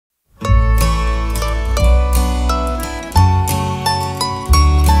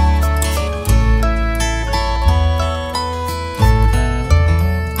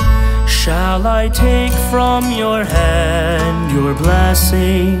I take from your hand your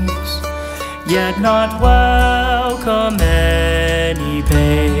blessings, yet not welcome any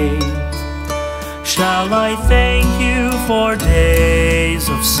pain? Shall I thank you for days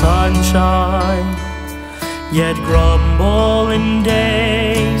of sunshine, yet grumble in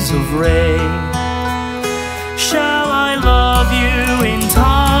days of rain? Shall I love you in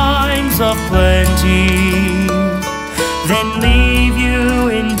times of plenty, then leave you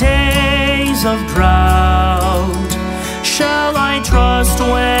in days of drought? Shall I trust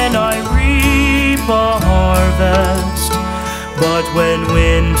when I reap a harvest, but when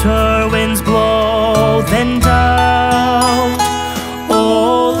winter winds blow, then doubt?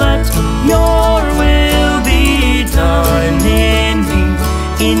 Oh, let your will be done in me,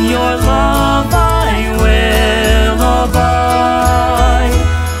 in your love I will abide.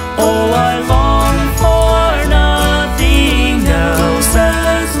 Oh, I long for nothing else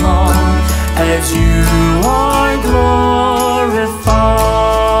as long as you are glorified.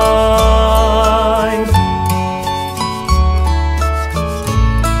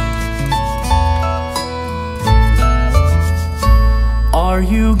 Are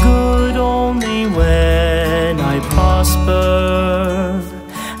you good only when I prosper,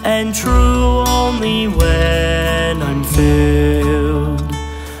 and true only when I'm filled?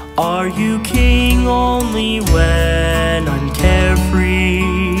 Are you king only when I'm carefree,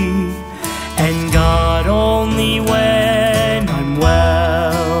 and God only when I'm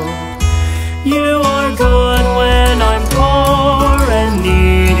well? You are good when I'm poor and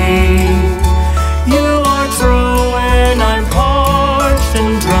needy. You are true when I'm parched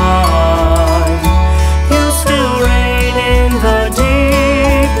and dry. You still reign in the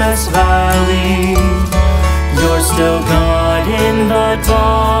deepest valley. You're still God in the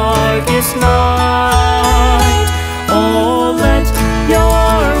darkest night. Oh, let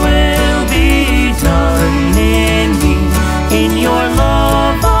your will be done in me, in your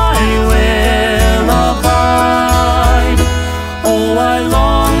love I will abide. Oh, I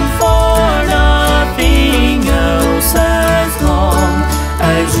long for nothing else as long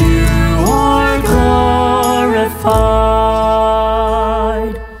as you are glorified.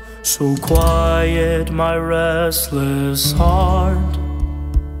 So quiet my restless heart,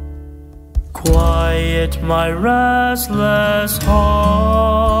 quiet my restless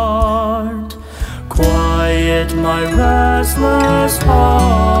heart, quiet my restless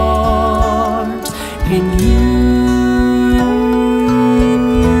heart.